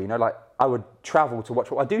anyway. You know, like I would travel to watch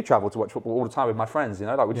football. I do travel to watch football all the time with my friends. You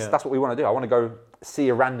know, like that's what we want to do. I want to go see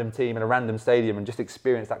a random team in a random stadium and just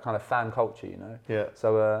experience that kind of fan culture. You know. Yeah.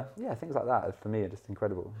 So things like that for me are just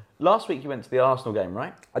incredible. Last week you went to the Arsenal game,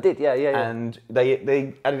 right? I did. Yeah. And they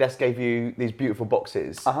Adidas gave you these beautiful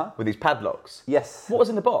boxes with these padlocks. Yes. What was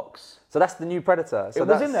in the box? So that's the new Predator. So it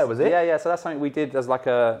was in there, was it? Yeah. So that's something we did as like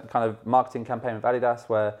a kind of marketing campaign with Adidas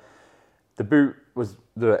where the boot was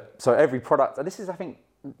so every product, and this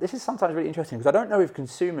is sometimes really interesting because I don't know if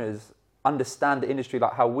consumers understand the industry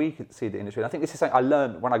like how we could see the industry. And I think this is something I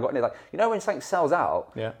learned when I got in it. Like, you know, when something sells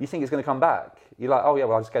out, you think it's going to come back. You're like, oh yeah,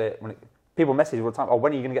 well, I'll just get it. People message all the time, oh,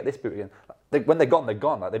 when are you going to get this boot again? When they're gone, they're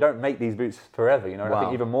gone. Like, they don't make these boots forever, you know. And I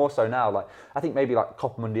think even more so now, like, I think maybe like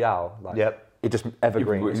Copa Mundial, like, it just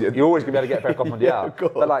evergreen. You're always going to be able to get a pair of Copa Mundial.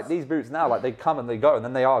 But like these boots now, like they come and they go and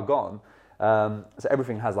then they are gone. So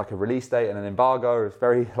everything has like a release date and an embargo. It's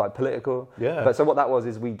very like political. Yeah. But so what that was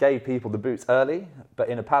is we gave people the boots early, but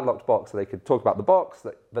in a padlocked box, so they could talk about the box.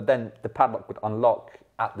 But then the padlock would unlock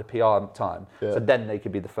at the PR time. Yeah. So then they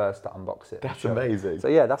could be the first to unbox it. That's amazing. So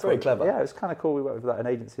yeah, that's very clever. Yeah, it's kind of cool. We worked with an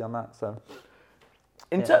agency on that. So.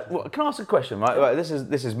 Can I ask a question? Right. This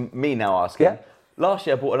is me now asking. Yeah. Last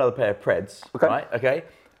year I bought another pair of Preds. Okay. Right. Okay.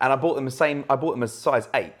 And I bought them I bought them as size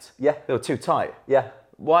 8. Yeah. They were too tight. Yeah.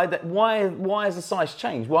 Why has the size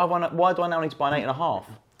changed? Why do I now need to buy an 8.5?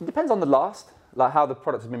 It depends on the last, like how the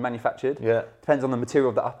product has been manufactured. Yeah. Depends on the material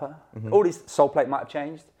of the upper. Mm-hmm. All these sole plate might have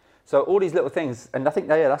changed. So all these little things, and I think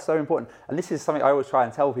that's so important. And this is something I always try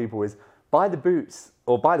and tell people is buy the boots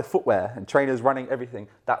or buy the footwear and trainers running everything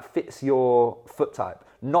that fits your foot type,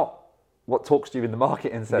 not what talks to you in the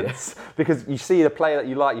marketing sense. Yeah. Because you see the player that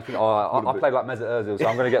you like, you think, oh, I play like Mesut Ozil, so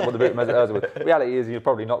I'm going to get what the boot Mesut Ozil with. The reality is you're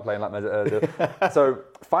probably not playing like Mesut Ozil. So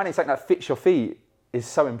finding something that fits your feet is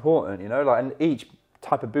so important, you know. Like, and each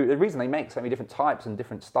type of boot, the reason they make so many different types and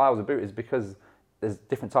different styles of boot is because there's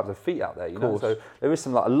different types of feet out there, you know. So there is a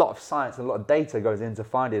lot of science and a lot of data goes into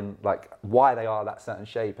finding like why they are that certain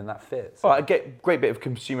shape and that fit. So. All right, I get a great bit of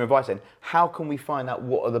consumer advice then. How can we find out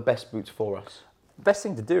what are the best boots for us? Best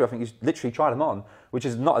thing to do, I think, is literally try them on, which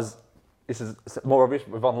is not as, this is more obvious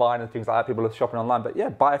with online and things like that. People are shopping online, but yeah,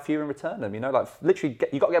 buy a few and return them. You know, like literally,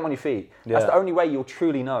 you got to get them on your feet. Yeah. That's the only way you'll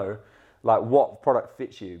truly know, like, what product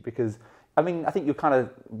fits you. Because I mean, I think you'll kind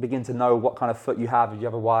of begin to know what kind of foot you have. If you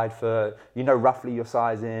have a wide foot, you know roughly your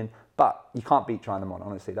size in, but you can't beat trying them on.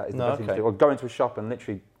 Honestly, that is the best thing to do. Or go into a shop and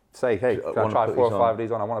literally say, hey, can I try 4 or 5 of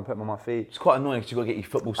these on? I want to put them on my feet. It's quite annoying because you've got to get your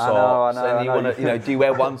football socks. I know. Do you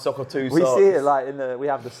wear one sock or 2 socks? We see it like we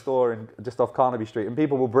have the store just off Carnaby Street, and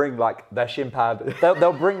people will bring like their shin pad.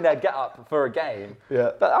 They'll bring their get up for a game.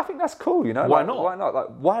 Yeah. But I think that's cool, you know. Why not? Why not? Like,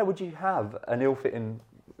 why would you have an ill-fitting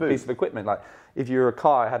piece of equipment? Like, if your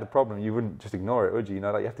car had a problem, you wouldn't just ignore it, would you? You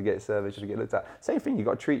know, like you have to get it serviced, you have to get looked at. Same thing. You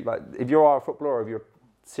got to treat, like, if you are a footballer or if you're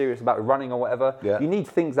serious about running or whatever, you need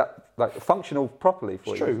things that like functional properly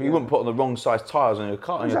for you. It's true. You wouldn't put on the wrong size tyres on your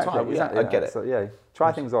car. Exactly. I get it. So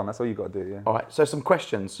try things on. That's all you got to do. Yeah. All right. So some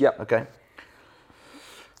questions. Yep. Okay.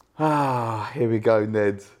 Here we go,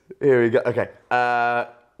 Ned. Here we go. Okay.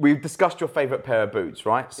 We've discussed your favourite pair of boots,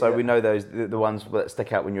 right? So we know those the ones that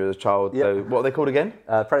stick out when you were a child. Yep. So what are they called again?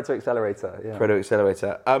 Predator Accelerator. Yeah. Predator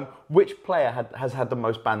Accelerator. Which player has had the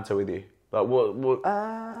most banter with you? Like what?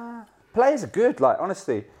 Players are good, like,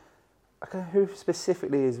 honestly. Okay, who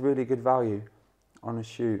specifically is really good value on a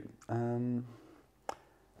shoe?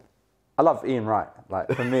 I love Ian Wright.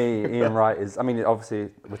 Like, for me, Ian Wright is, I mean, obviously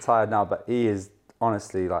retired now, but he is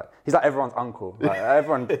honestly like, he's like everyone's uncle. Like,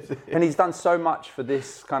 everyone, and he's done so much for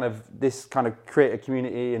this kind of creator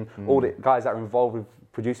community and all the guys that are involved with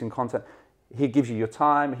producing content. He gives you your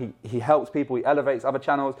time, he helps people, he elevates other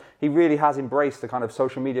channels. He really has embraced the kind of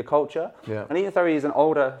social media culture. Yeah. And even though he is an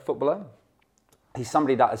older footballer, he's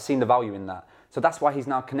somebody that has seen the value in that. So that's why he's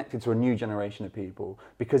now connected to a new generation of people,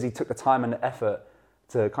 because he took the time and the effort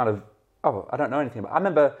to kind of, I don't know anything about it. I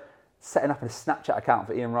remember setting up a Snapchat account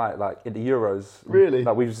for Ian Wright, like in the Euros. Really?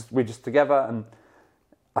 Like we were just together, and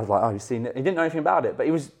I was like, you've seen it. He didn't know anything about it, but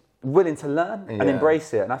he was willing to learn and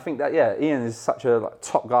embrace it. And I think that, Ian is such a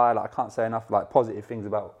top guy. Like, I can't say enough positive things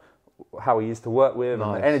about how he is to work with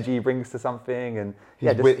and the energy he brings to something. And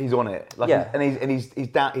he's on it.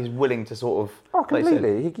 He's willing to sort of. Oh,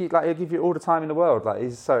 completely. He'll give you all the time in the world. Like,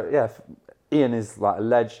 he's so Ian is like a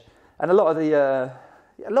ledge, and a lot of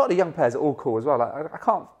the young players are all cool as well. Like, I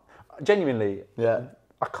can't genuinely. Yeah.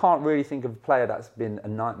 I can't really think of a player that's been a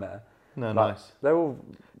nightmare. No, nice. They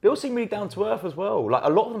all seem really down to earth as well. Like, a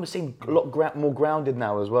lot of them seem a lot more grounded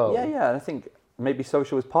now as well. Yeah. And I think maybe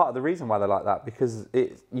social is part of the reason why they're like that, because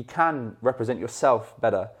you can represent yourself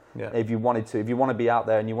better if you wanted to. If you want to be out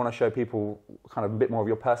there and you want to show people kind of a bit more of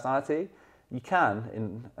your personality, you can.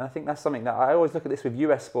 And I think that's something that I always look at this with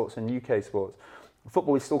US sports and UK sports.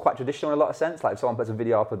 Football is still quite traditional in a lot of sense. Like, if someone puts a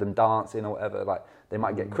video up of them dancing or whatever, like, they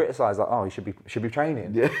might get criticised, like, you should be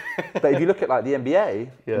training. Yeah. But if you look at like the NBA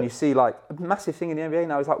and you see like a massive thing in the NBA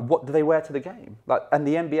now is like, what do they wear to the game? Like, and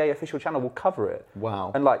the NBA official channel will cover it.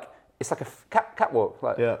 Wow. And like, it's like a catwalk,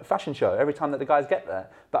 like a fashion show every time that the guys get there.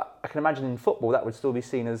 But I can imagine in football that would still be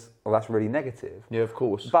seen as, well, that's really negative. Yeah, of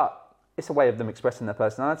course. But it's a way of them expressing their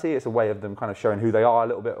personality. It's a way of them kind of showing who they are a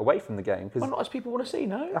little bit away from the game. Well, not as people want to see,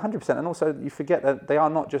 no? 100%. And also, you forget that they are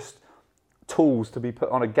not just tools to be put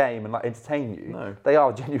on a game and like entertain you. No. They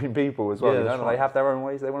are genuine people as well. Yeah, you know? that's right. They have their own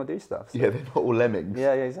ways they want to do stuff. So. Yeah, they're not all lemmings.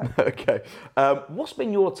 Yeah, exactly. Okay. What's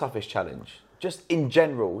been your toughest challenge? Just in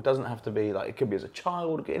general, it doesn't have to be like, it could be as a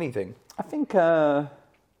child, anything. I think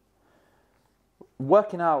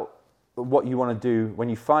working out what you want to do when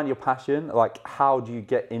you find your passion, like how do you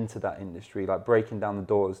get into that industry, like breaking down the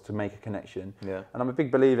doors to make a connection. Yeah. And I'm a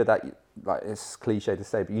big believer that, like, it's cliche to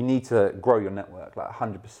say, but you need to grow your network, like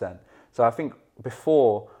 100%. So I think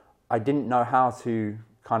before I didn't know how to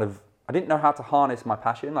harness my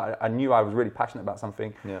passion. Like, I knew I was really passionate about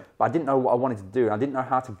something, but I didn't know what I wanted to do, and I didn't know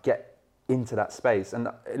how to get into that space. And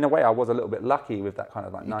in a way, I was a little bit lucky with that kind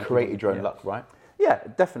of like. You created your own luck, right? Yeah,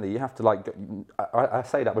 definitely. You have to like. I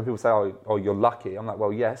say that when people say, "Oh, you're lucky." I'm like,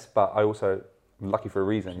 well, yes, but I also am lucky for a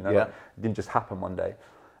reason. You know, like, it didn't just happen one day.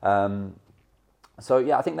 So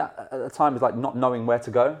yeah, I think that at the time is like not knowing where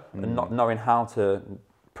to go and not knowing how to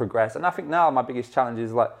progress. And I think now my biggest challenge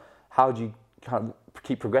is like, how do you kind of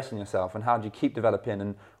keep progressing yourself, and how do you keep developing,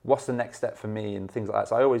 and what's the next step for me, and things like that.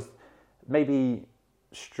 So I always maybe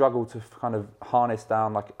struggle to kind of harness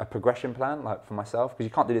down like a progression plan, like for myself, because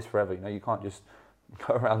you can't do this forever. You know, you can't just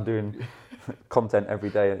go around doing content every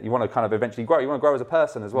day. You want to kind of eventually grow. You want to grow as a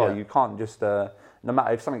person as well. Yeah. You can't just no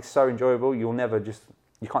matter if something's so enjoyable, you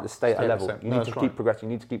can't just stay at a level. You need to keep progressing.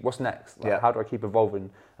 You need to keep, what's next? Like, how do I keep evolving,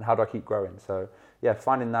 and how do I keep growing? So yeah,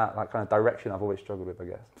 finding that like kind of direction I've always struggled with, I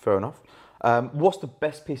guess. Fair enough. What's the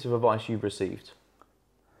best piece of advice you've received?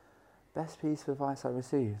 Best piece of advice I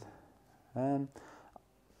received?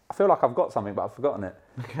 I feel like I've got something, but I've forgotten it.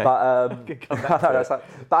 Okay. But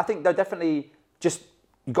but I think they're definitely just,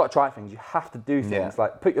 you've got to try things. You have to do things.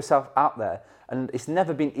 Like, put yourself out there. And it's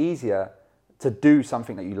never been easier to do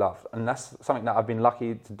something that you love. And that's something that I've been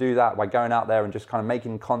lucky to do, that by going out there and just kind of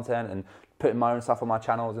making content and putting my own stuff on my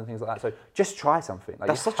channels and things like that. So just try something. Like,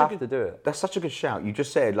 you have to do it. That's such a good shout. You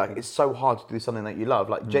just said, like, it's so hard to do something that you love.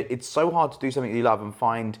 Like, it's so hard to do something you love and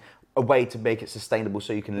find a way to make it sustainable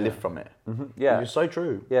so you can live from it. Mm-hmm. Yeah. It's so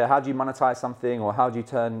true. Yeah, how do you monetize something, or how do you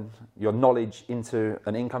turn your knowledge into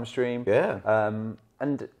an income stream? Yeah.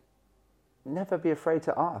 And never be afraid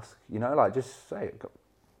to ask, you know, like, just say,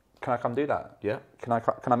 can I come do that? Yeah. Can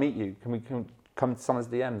I meet you? Can we come to someone's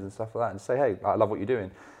DMs and stuff like that and say, hey, I love what you're doing.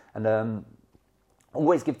 And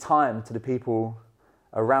always give time to the people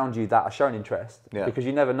around you that are showing interest, because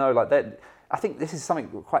you never know, like, that. I think this is something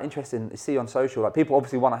quite interesting to see on social. Like, people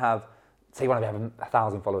obviously want to have, say you want to have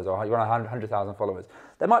 1,000 followers, or you want to have 100,000 followers.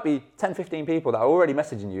 There might be 10, 15 people that are already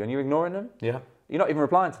messaging you and you're ignoring them. Yeah. You're not even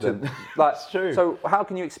replying to them. Like, that's true. So how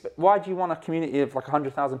can you why do you want a community of like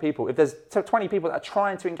 100,000 people if there's 20 people that are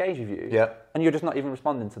trying to engage with you, and you're just not even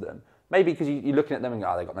responding to them? Maybe because you're looking at them and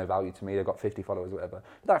go, they've got no value to me, they've got 50 followers or whatever.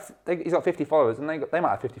 He's got 50 followers and they might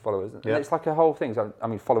have 50 followers. And it's like a whole thing. So, I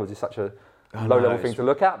mean, followers is such a low-level thing to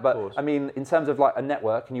look at, but I mean, in terms of like a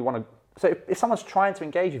network, and you want to, so if someone's trying to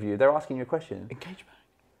engage with you, they're asking you a question. Engage back.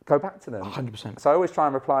 Go back to them. 100%. So I always try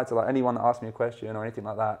and reply to like anyone that asks me a question or anything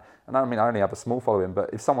like that. And I mean, I only have a small following, but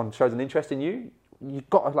if someone shows an interest in you, you've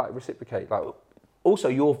got to like reciprocate. Like, also,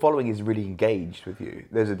 your following is really engaged with you.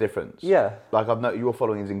 There's a difference. Yeah. Like, I've noticed your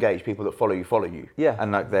following is engaged. People that follow you. Yeah.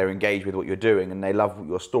 And like, they're engaged with what you're doing, and they love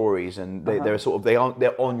your stories, and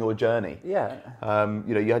they're on your journey. Yeah.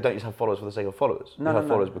 You know, you don't just have followers for the sake of followers. You have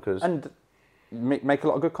followers because. And make a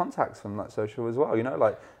lot of good contacts from that social as well. You know,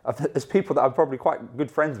 like, there's people that I'm probably quite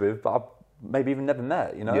good friends with, but I've maybe even never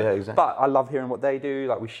met. You know. Yeah, exactly. But I love hearing what they do.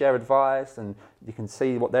 Like, we share advice, and you can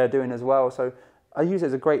see what they're doing as well. So I use it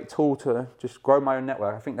as a great tool to just grow my own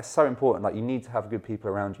network. I think that's so important. Like, you need to have good people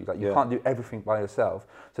around you. Like, you can't do everything by yourself.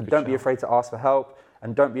 So don't be afraid to ask for help,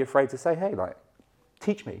 and don't be afraid to say, hey, like,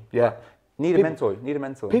 teach me. Yeah. Like, Need a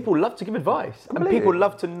mentor. People love to give advice. Completely. And people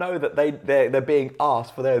love to know that they're being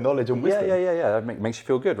asked for their knowledge and wisdom. Yeah. It makes you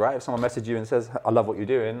feel good, right? If someone messages you and says, I love what you're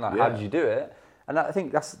doing, like, how did you do it? And I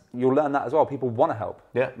think you'll learn that as well. People want to help.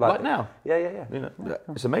 Yeah, like now. Yeah. You know,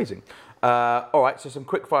 it's amazing. All right, so some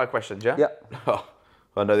quick fire questions, yeah? Yeah. Oh,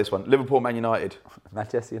 I know this one. Liverpool, Man United.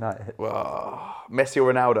 Manchester United. Well, Messi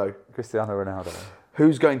or Ronaldo? Cristiano Ronaldo.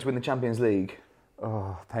 Who's going to win the Champions League?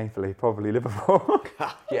 Oh, painfully, probably Liverpool.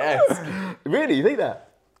 Yes. Really, you think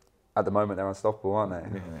that? At the moment, they're unstoppable, aren't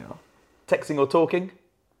they? Yeah, they are. Texting or talking?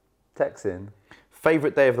 Texting.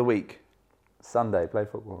 Favourite day of the week? Sunday, play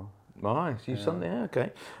football. Nice, Sunday,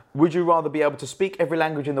 okay. Would you rather be able to speak every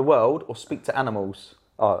language in the world or speak to animals?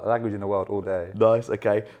 Oh, language in the world all day. Nice,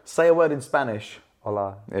 okay. Say a word in Spanish.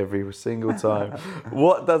 Hola. Every single time.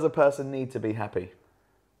 What does a person need to be happy?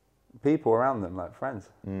 People around them, like friends.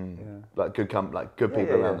 Like good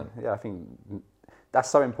people around them. Yeah, I think that's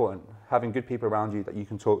so important. Having good people around you that you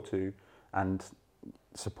can talk to and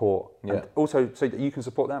support. Yeah. And also so that you can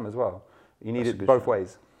support them as well. You need it both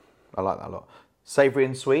ways. I like that a lot. Savoury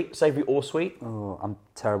and sweet? Savoury or sweet? Oh, I'm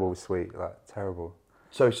terrible with sweet. Like, terrible.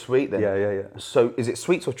 So sweet then? Yeah. So is it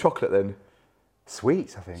sweets or chocolate then?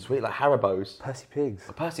 Sweets, I think. Sweet, like Haribo's. Percy Pigs.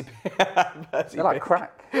 Percy Pigs. They're like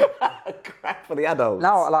crack. Crack for the adults.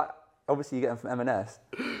 Now, like, obviously you get them from M&S.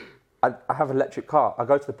 I have an electric car. I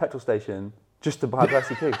go to the petrol station just to buy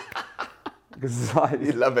Percy Pigs. Because it's like...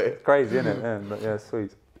 You love it. It's crazy, isn't it? Yeah, but yeah,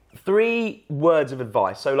 sweet. 3 words of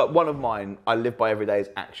advice. So, like, one of mine I live by every day is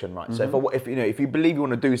action, right? So if you believe you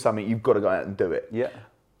want to do something, you've got to go out and do it. Yeah.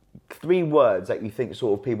 3 words that you think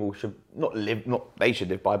sort of people should they should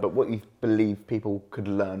live by, but what you believe people could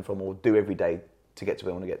learn from or do every day to get to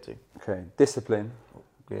where they want to get to. Okay, discipline.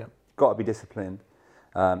 Yeah. Got to be disciplined.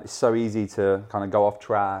 It's so easy to kind of go off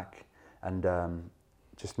track and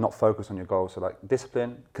just not focus on your goals. So like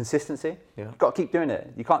discipline, consistency. Yeah. You've got to keep doing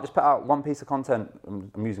it. You can't just put out one piece of content,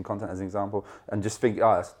 I'm using content as an example, and just think,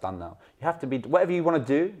 oh, it's done now. You have to be, whatever you want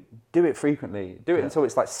to do it frequently. Do it until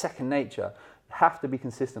it's like second nature. You have to be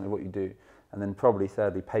consistent with what you do. And then probably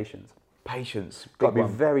thirdly, patience. Patience. Got to be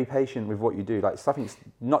very patient with what you do. Like something's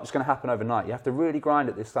not just going to happen overnight. You have to really grind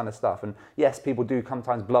at this kind of stuff. And yes, people do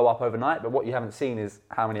sometimes blow up overnight, but what you haven't seen is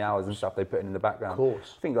how many hours and stuff they put in the background. Of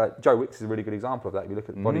course. I think like Joe Wicks is a really good example of that. If you look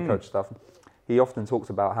at the body coach stuff, he often talks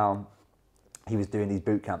about how he was doing these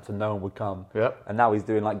boot camps and no one would come. Yep. And now he's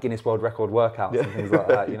doing like Guinness World Record workouts and things like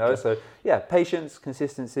that, you know? So yeah, patience,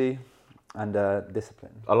 consistency, and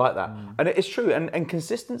discipline. I like that. And it's true. And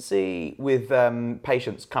consistency with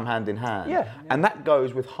patience come hand in hand. Yeah. And that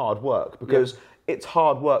goes with hard work because it's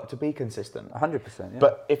hard work to be consistent. 100%. Yeah.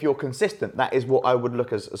 But if you're consistent, that is what I would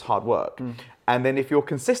look as hard work. And then if you're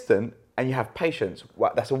consistent and you have patience,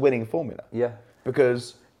 well, that's a winning formula. Yeah.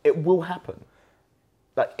 Because it will happen.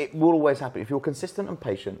 Like it will always happen. If you're consistent and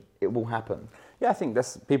patient, it will happen. Yeah, I think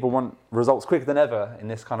people want results quicker than ever in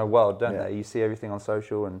this kind of world, don't they? You see everything on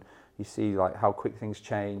social and you see like how quick things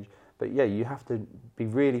change. But yeah, you have to be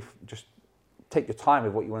really just take your time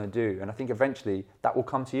with what you want to do. And I think eventually that will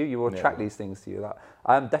come to you. You will attract these things to you. Like,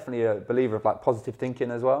 I am definitely a believer of like positive thinking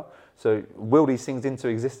as well. So will these things into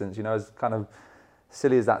existence, you know, as kind of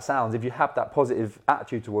silly as that sounds, if you have that positive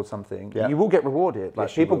attitude towards something, you will get rewarded. Like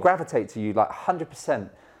people gravitate to you like 100%.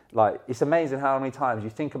 Like, it's amazing how many times you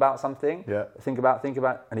think about something, think about,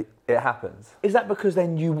 and it happens. Is that because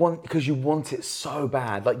then you want it so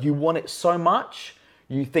bad? Like, you want it so much,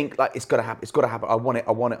 you think, like, it's got to happen, I want it,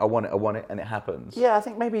 and it happens. Yeah, I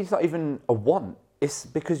think maybe it's not even a want. It's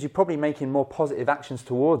because you're probably making more positive actions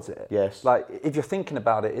towards it. Yes. Like, if you're thinking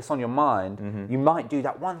about it, it's on your mind, you might do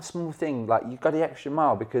that one small thing, like, you go the extra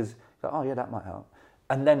mile because, like, oh, yeah, that might help.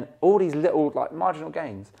 And then all these little, like, marginal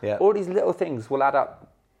gains, all these little things will add up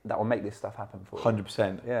that will make this stuff happen for you.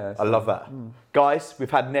 100%. Yeah, I love that. Guys, we've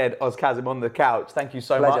had Ned Ozkazim on the couch. Thank you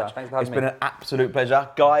so much. Thanks for having me. It's been an absolute pleasure.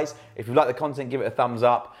 Guys, if you like the content, give it a thumbs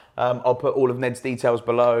up. I'll put all of Ned's details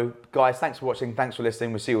below. Guys, thanks for watching. Thanks for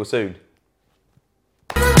listening. We'll see you all soon.